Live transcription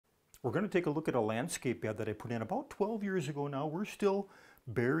We're going to take a look at a landscape bed that I put in about 12 years ago now. We're still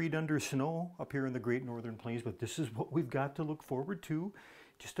buried under snow up here in the Great Northern Plains, but this is what we've got to look forward to.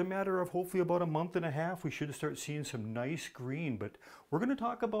 Just a matter of hopefully about a month and a half, we should start seeing some nice green. But we're going to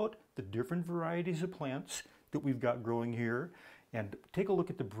talk about the different varieties of plants that we've got growing here and take a look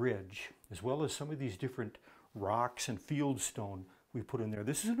at the bridge, as well as some of these different rocks and fieldstone we put in there.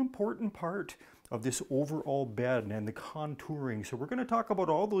 This is an important part of this overall bed and the contouring. So we're going to talk about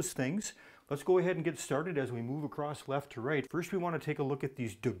all those things. Let's go ahead and get started as we move across left to right. First, we want to take a look at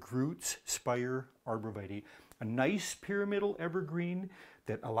these De Groot's Spire Arborvitae, a nice pyramidal evergreen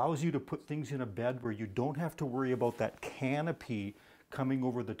that allows you to put things in a bed where you don't have to worry about that canopy coming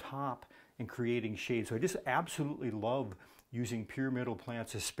over the top and creating shade. So I just absolutely love using pyramidal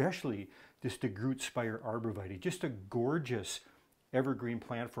plants, especially this De Groot's Spire Arborvitae. Just a gorgeous evergreen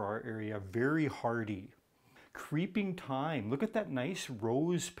plant for our area, very hardy. Creeping Thyme, look at that nice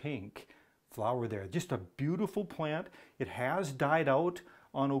rose pink flower there. Just a beautiful plant. It has died out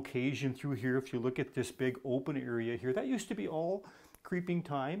on occasion through here. If you look at this big open area here, that used to be all Creeping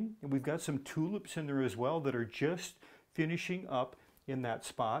Thyme. And we've got some tulips in there as well that are just finishing up in that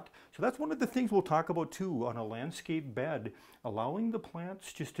spot. So that's one of the things we'll talk about too on a landscape bed. Allowing the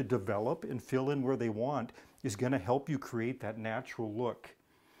plants just to develop and fill in where they want is going to help you create that natural look.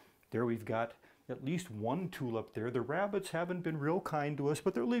 There we've got at least one tulip there. The rabbits haven't been real kind to us,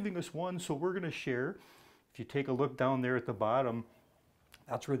 but they're leaving us one, so we're going to share. If you take a look down there at the bottom,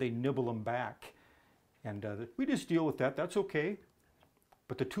 that's where they nibble them back. And we just deal with that. That's okay.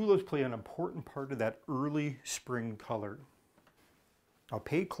 But the tulips play an important part of that early spring color. Now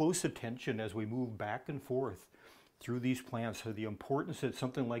pay close attention as we move back and forth through these plants to the importance that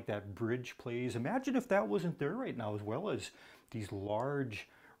something like that bridge plays. Imagine if that wasn't there right now, as well as these large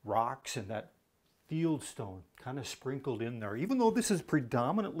rocks and that fieldstone kind of sprinkled in there. Even though this is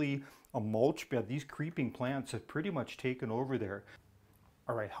predominantly a mulch bed, these creeping plants have pretty much taken over there.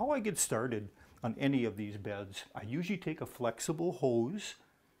 All right, how I get started on any of these beds, I usually take a flexible hose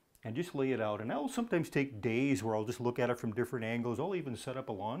and just lay it out. And I'll sometimes take days where I'll just look at it from different angles. I'll even set up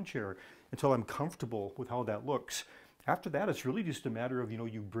a lawn chair until I'm comfortable with how that looks. After that, it's really just a matter of,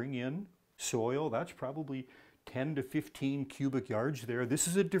 you bring in soil. That's probably 10 to 15 cubic yards there. This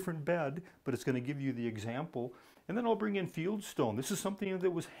is a different bed, but it's going to give you the example. And then I'll bring in fieldstone. This is something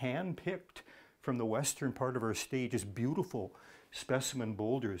that was hand-picked from the western part of our state. Just beautiful specimen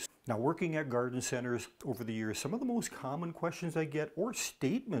boulders. Now, working at garden centers over the years, some of the most common questions I get or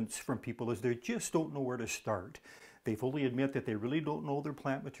statements from people is they just don't know where to start. They fully admit that they really don't know their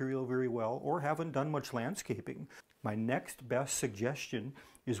plant material very well or haven't done much landscaping. My next best suggestion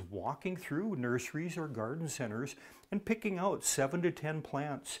is walking through nurseries or garden centers and picking out 7 to 10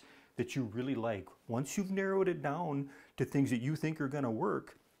 plants that you really like. Once you've narrowed it down to things that you think are going to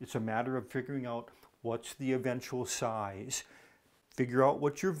work, it's a matter of figuring out what's the eventual size. Figure out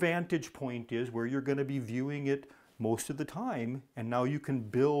what your vantage point is, where you're going to be viewing it most of the time, and now you can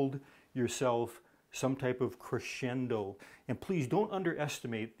build yourself some type of crescendo. And please don't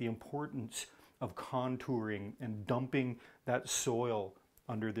underestimate the importance of contouring and dumping that soil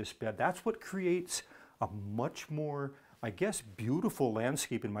under this bed. That's what creates a much more, I guess, beautiful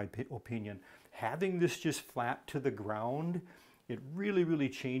landscape in my opinion. Having this just flat to the ground, it really, really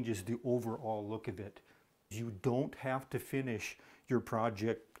changes the overall look of it. You don't have to finish your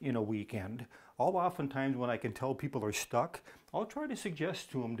project in a weekend. Oftentimes when I can tell people are stuck, I'll try to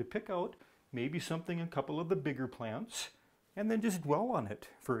suggest to them to pick out maybe something, a couple of the bigger plants, and then just dwell on it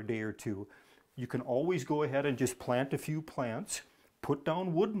for a day or two. You can always go ahead and just plant a few plants, put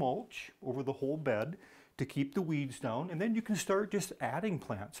down wood mulch over the whole bed to keep the weeds down, and then you can start just adding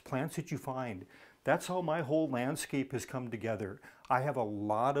plants that you find. That's how my whole landscape has come together. I have a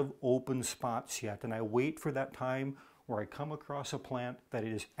lot of open spots yet, and I wait for that time where I come across a plant that I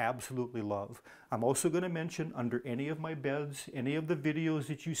just absolutely love. I'm also going to mention under any of my beds, any of the videos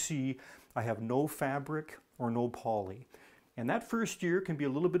that you see, I have no fabric or no poly. And that first year can be a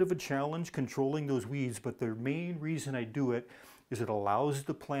little bit of a challenge controlling those weeds, but the main reason I do it is it allows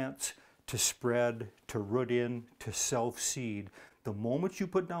the plants to spread, to root in, to self-seed. The moment you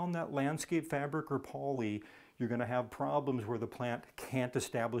put down that landscape fabric or poly, you're going to have problems where the plant can't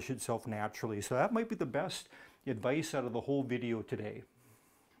establish itself naturally. So that might be the best advice out of the whole video today.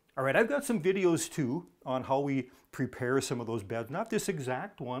 All right, I've got some videos too on how we prepare some of those beds. Not this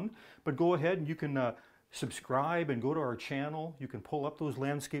exact one, but go ahead and you can subscribe and go to our channel. You can pull up those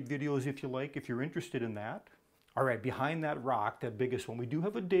landscape videos if you like, if you're interested in that. All right, behind that rock, that biggest one, we do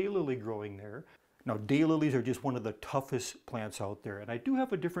have a daylily growing there. Now, daylilies are just one of the toughest plants out there, and I do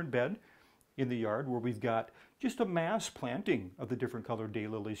have a different bed in the yard where we've got just a mass planting of the different colored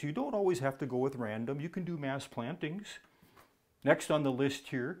daylilies. You don't always have to go with random. You can do mass plantings. Next on the list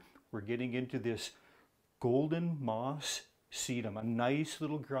here, we're getting into this golden moss sedum, a nice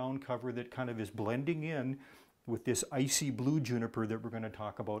little ground cover that kind of is blending in with this icy blue juniper that we're going to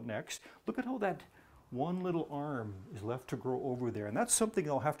talk about next. Look at how that one little arm is left to grow over there. And that's something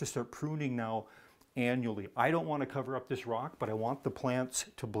I'll have to start pruning now annually. I don't want to cover up this rock, but I want the plants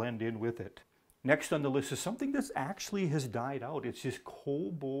to blend in with it. Next on the list is something that actually has died out. It's this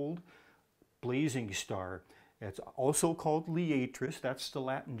kobold blazing star. It's also called Liatris. That's the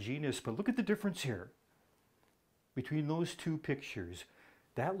Latin genus, but look at the difference here between those two pictures.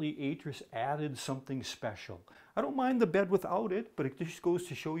 That Liatris added something special. I don't mind the bed without it, but it just goes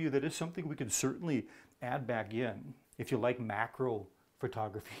to show you that it's something we can certainly add back in. If you like macro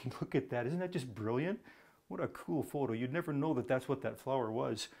photography, look at that. Isn't that just brilliant? What a cool photo. You'd never know that that's what that flower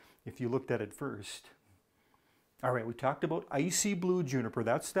was if you looked at it first. All right, we talked about icy blue juniper.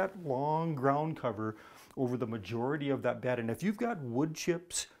 That's that long ground cover over the majority of that bed. And if you've got wood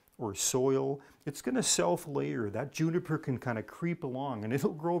chips or soil, it's going to self-layer. That juniper can kind of creep along and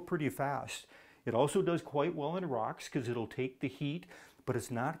it'll grow pretty fast. It also does quite well in rocks because it'll take the heat, but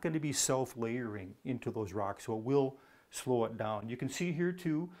it's not going to be self-layering into those rocks, so it will slow it down. You can see here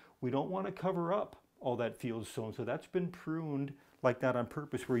too, we don't want to cover up all that field stone, so that's been pruned like that on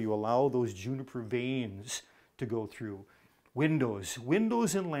purpose, where you allow those juniper veins to go through.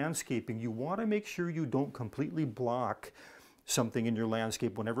 Windows in landscaping, you want to make sure you don't completely block something in your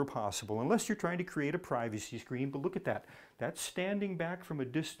landscape whenever possible, unless you're trying to create a privacy screen. But look at that. That's standing back from a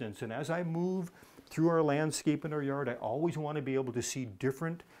distance. And as I move through our landscape in our yard, I always want to be able to see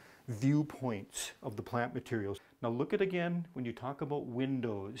different viewpoints of the plant materials. Now look at, again, when you talk about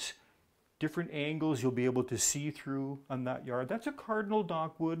windows, different angles you'll be able to see through on that yard. That's a cardinal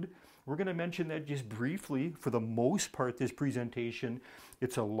dogwood. We're going to mention that just briefly for the most part this presentation.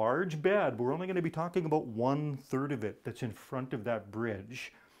 It's a large bed. We're only going to be talking about 1/3 of it that's in front of that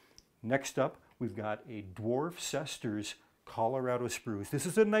bridge. Next up, we've got a dwarf Cester's Colorado spruce. This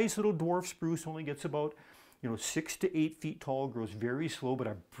is a nice little dwarf spruce, only gets about 6 to 8 feet tall, grows very slow, but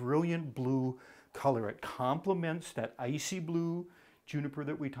a brilliant blue color. It complements that icy blue juniper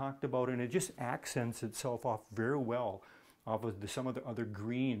that we talked about, and it just accents itself off very well off of some of the other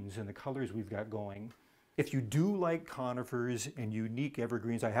greens and the colors we've got going. If you do like conifers and unique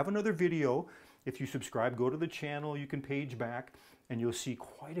evergreens, I have another video. If you subscribe, go to the channel, you can page back, and you'll see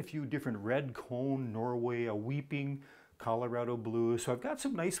quite a few different red cone Norway, a weeping Colorado blue. So I've got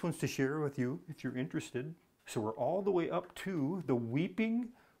some nice ones to share with you if you're interested. So we're all the way up to the weeping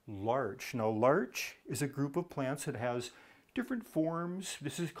larch. Now larch is a group of plants that has different forms.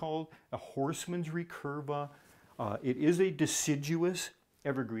 This is called a horseman's recurva. It is a deciduous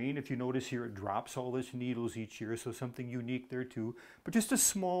evergreen. If you notice here, it drops all its needles each year, so something unique there too. But just a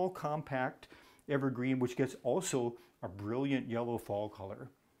small, compact evergreen, which gets also a brilliant yellow fall color.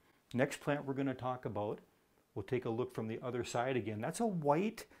 Next plant we're going to talk about, we'll take a look from the other side again. That's a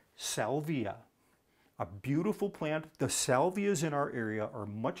white salvia. A beautiful plant. The salvias in our area are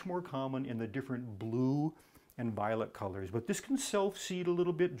much more common in the different blue and violet colors, but this can self-seed a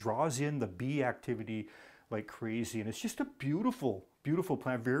little bit, draws in the bee activity like crazy, and it's just a beautiful, beautiful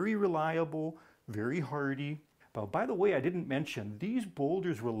plant. Very reliable, very hardy. But by the way, I didn't mention, these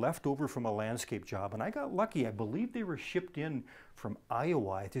boulders were left over from a landscape job, and I got lucky. I believe they were shipped in from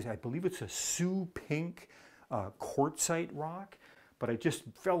Iowa. I believe it's a Sioux pink quartzite rock, but I just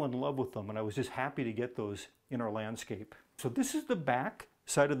fell in love with them, and I was just happy to get those in our landscape. So this is the back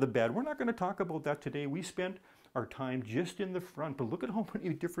side of the bed. We're not going to talk about that today. We spent our time just in the front, but look at how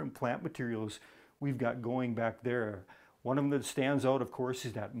many different plant materials we've got going back there. One of them that stands out, of course,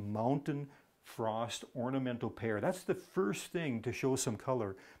 is that mountain frost ornamental pear. That's the first thing to show some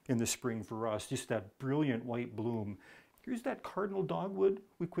color in the spring for us, just that brilliant white bloom. Here's that cardinal dogwood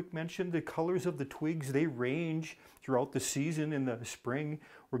we quick mentioned. The colors of the twigs, they range throughout the season. In the spring,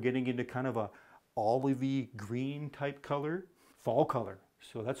 we're getting into kind of a olivey green type color, fall color.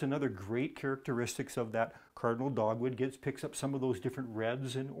 So that's another great characteristics of that cardinal dogwood. Picks up some of those different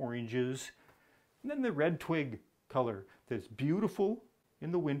reds and oranges. And then the red twig color that's beautiful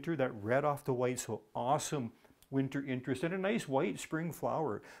in the winter, that red off the white, so awesome winter interest, and a nice white spring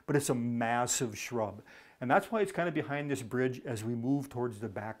flower, but it's a massive shrub. And that's why it's kind of behind this bridge as we move towards the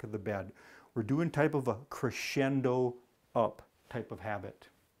back of the bed. We're doing type of a crescendo up type of habit.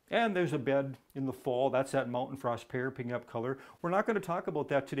 And there's a bed in the fall. That's that mountain frost pear picking up color. We're not going to talk about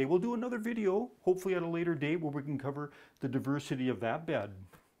that today. We'll do another video, hopefully at a later date, where we can cover the diversity of that bed.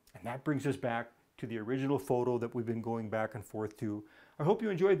 And that brings us back to the original photo that we've been going back and forth to I hope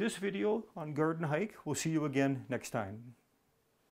you enjoyed this video on Garden Hike. We'll see you again next time.